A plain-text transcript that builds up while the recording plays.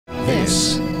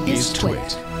This is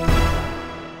TWiT.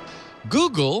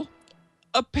 Google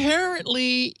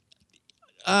apparently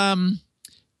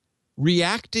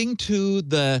reacting to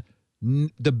the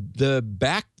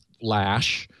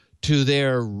backlash to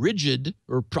their rigid,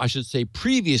 or I should say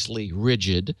previously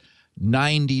rigid,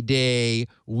 90-day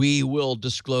we will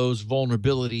disclose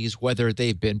vulnerabilities whether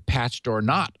they've been patched or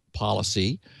not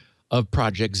policy of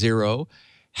Project Zero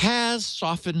has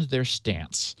softened their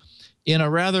stance in a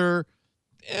rather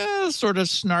sort of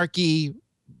snarky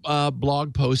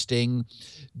blog posting.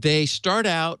 They start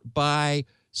out by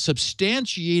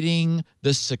substantiating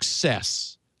the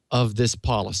success of this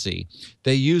policy.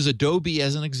 They use Adobe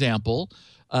as an example,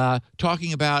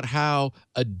 talking about how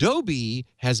Adobe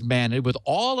has managed, with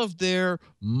all of their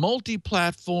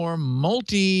multi-platform,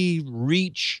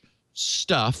 multi-reach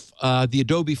stuff, the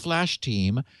Adobe Flash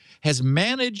team has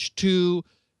managed to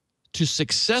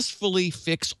successfully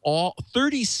fix all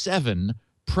 37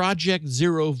 Project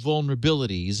Zero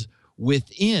vulnerabilities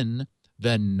within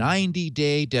the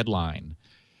 90-day deadline.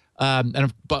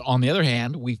 But on the other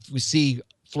hand, we see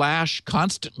Flash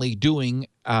constantly doing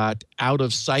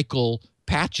out-of-cycle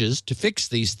patches to fix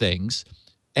these things.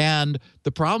 And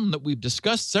the problem that we've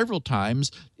discussed several times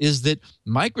is that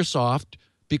Microsoft,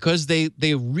 because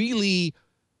they really,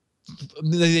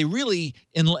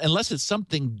 unless it's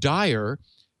something dire,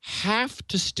 have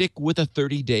to stick with a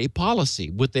 30-day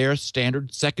policy with their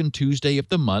standard second Tuesday of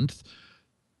the month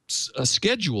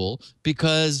schedule,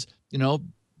 because, you know,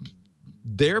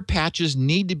 their patches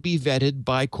need to be vetted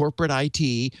by corporate IT.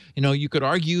 You know, you could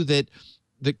argue that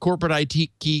the corporate IT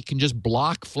key can just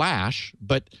block Flash,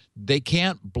 but they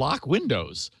can't block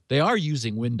Windows. They are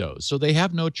using Windows, so they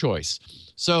have no choice.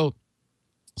 So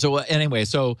anyway,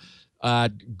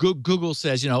 Google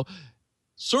says, you know,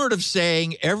 sort of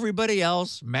saying everybody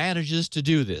else manages to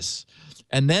do this.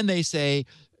 And then they say,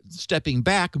 stepping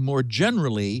back more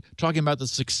generally, talking about the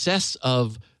success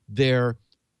of their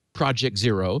Project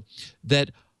Zero,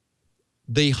 that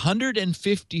the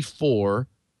 154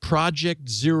 Project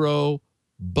Zero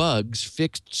bugs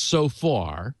fixed so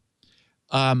far,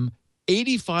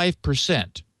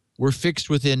 85% were fixed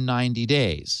within 90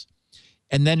 days.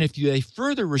 And then if they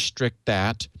further restrict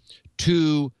that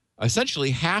to essentially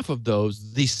half of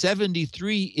those, the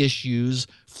 73 issues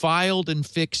filed and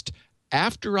fixed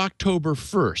after October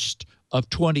 1st of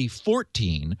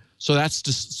 2014. So that's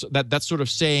just, that's sort of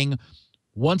saying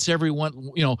once everyone,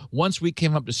 you know, once we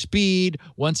came up to speed,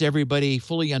 once everybody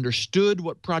fully understood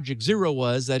what Project Zero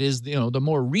was, that is, you know, the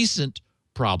more recent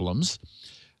problems,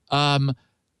 that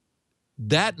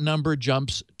number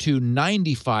jumps to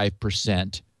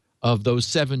 95% of those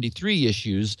 73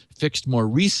 issues fixed more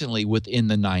recently within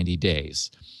the 90 days.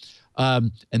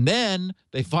 And then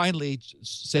they finally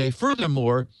say,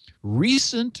 furthermore,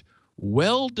 recent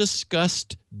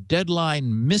well-discussed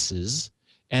deadline misses,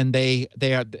 and they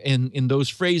are in those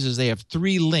phrases, they have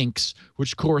 3 links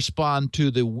which correspond to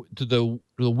the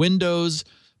Windows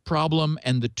problem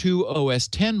and the 2 OS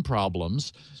X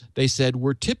problems. They said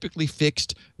were typically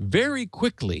fixed very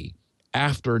quickly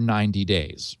after 90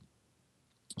 days.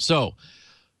 So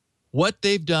what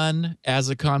they've done as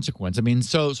a consequence, I mean,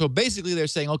 so basically they're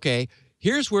saying, okay,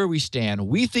 here's where we stand.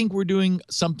 We think we're doing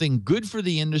something good for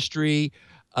the industry.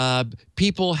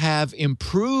 People have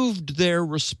improved their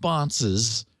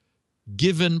responses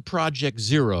given Project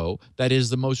Zero. That is,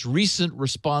 the most recent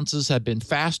responses have been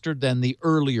faster than the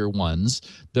earlier ones.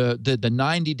 The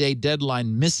 90-day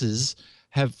deadline misses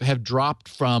have dropped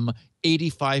from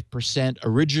 85%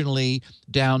 originally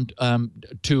down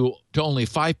to only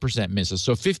 5% misses.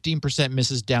 So 15%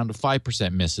 misses down to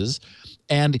 5% misses.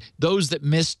 And those that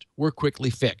missed were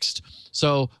quickly fixed.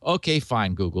 So, okay,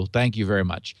 fine, Google. Thank you very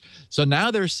much. So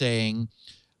now they're saying,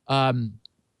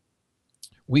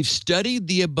 we've studied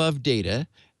the above data,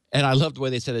 and I love the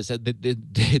way they said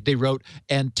it. They wrote,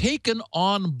 and taken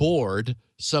on board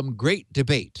some great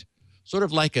debate, sort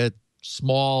of like a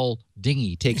small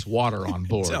dinghy takes water on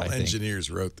board. That's how engineers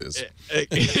wrote this.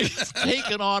 It's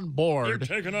taken on board. You're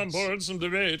taking on board some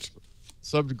debate.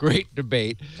 Some great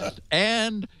debate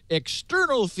and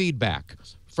external feedback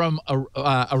from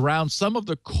around some of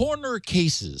the corner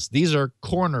cases. These are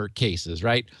corner cases,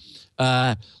 right?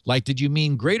 Like, did you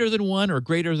mean greater than 1 or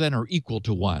greater than or equal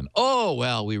to 1? Oh,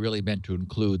 well, we really meant to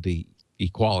include the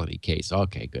equality case.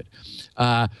 Okay, good.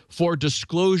 For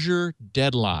disclosure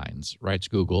deadlines, writes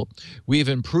Google, we've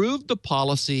improved the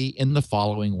policy in the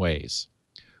following ways.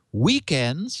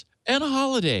 Weekends and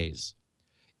holidays.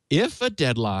 If a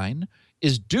deadline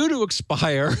is due to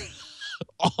expire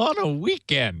on a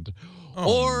weekend,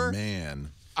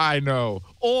 Man. I know,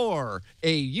 or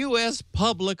a U.S.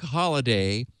 public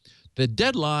holiday, the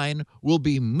deadline will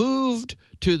be moved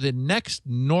to the next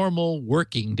normal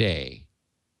working day.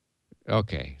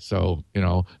 Okay, so, you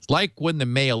know, it's like when the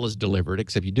mail is delivered,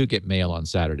 except you do get mail on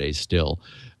Saturdays still,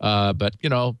 but, you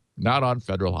know, not on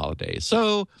federal holidays.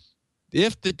 So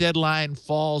if the deadline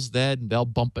falls, then they'll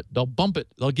bump it. They'll bump it.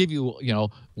 They'll give you, you know,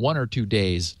 1 or 2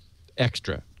 days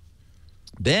extra.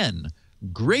 Then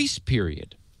grace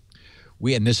period.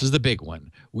 And this is the big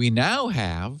one. We now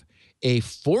have a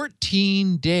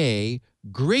 14-day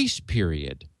grace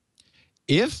period.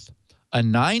 If a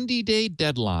 90-day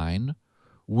deadline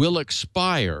will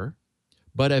expire,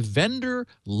 but a vendor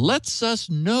lets us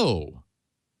know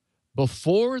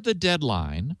before the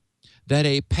deadline that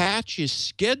a patch is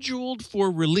scheduled for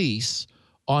release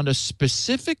on a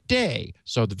specific day.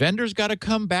 So the vendor's got to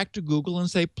come back to Google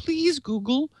and say, please,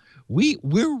 Google,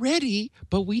 we're ready,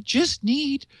 but we just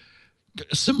need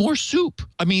some more soup.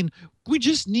 I mean, we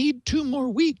just need 2 more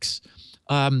weeks.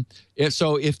 If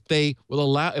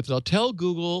they'll tell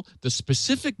Google the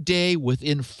specific day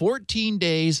within 14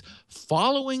 days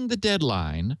following the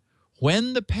deadline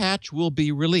when the patch will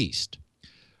be released,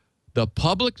 the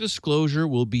public disclosure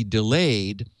will be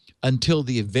delayed until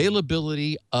the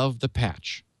availability of the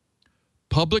patch.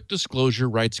 Public disclosure,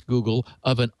 writes Google,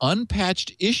 of an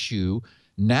unpatched issue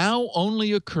now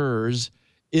only occurs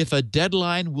if a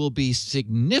deadline will be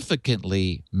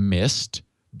significantly missed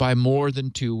by more than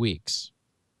 2 weeks.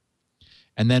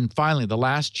 And then finally, the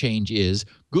last change is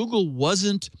Google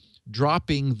wasn't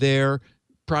dropping their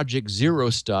Project Zero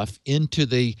stuff into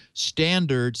the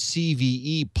standard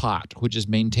CVE pot, which is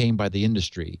maintained by the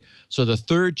industry. So the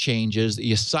third change is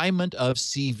the assignment of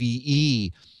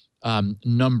CVE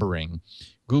numbering.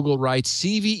 Google writes,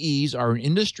 CVEs are an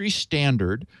industry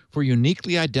standard for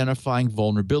uniquely identifying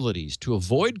vulnerabilities. To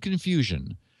avoid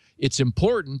confusion, it's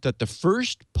important that the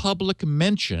first public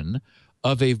mention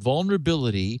of a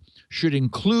vulnerability should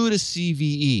include a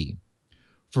CVE.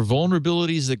 For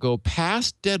vulnerabilities that go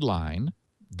past deadline,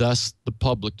 thus the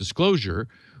public disclosure,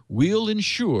 we'll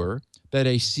ensure that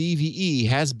a CVE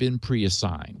has been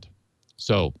pre-assigned.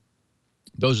 So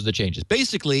those are the changes.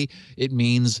 Basically, it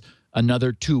means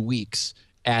another 2 weeks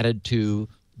added to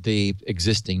the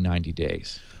existing 90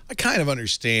 days. I kind of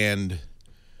understand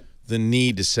the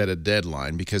need to set a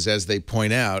deadline because, as they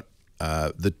point out,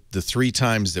 the 3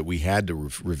 times that we had to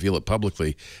reveal it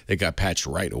publicly, it got patched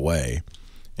right away.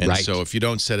 And right. So if you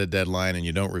don't set a deadline and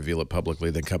you don't reveal it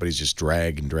publicly, then companies just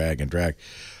drag and drag and drag.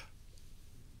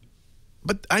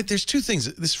 But there's 2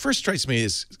 things. This first strikes me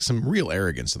as some real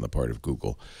arrogance on the part of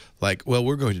Google. Like, well,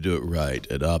 we're going to do it right,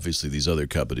 and obviously these other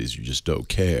companies, you just don't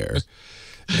care.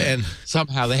 And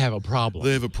somehow they have a problem.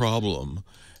 They have a problem.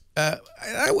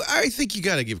 I think you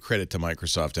got to give credit to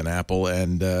Microsoft and Apple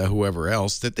and whoever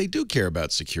else that they do care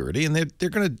about security, and they're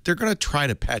gonna try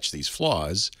to patch these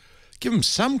flaws. Give them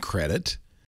some credit.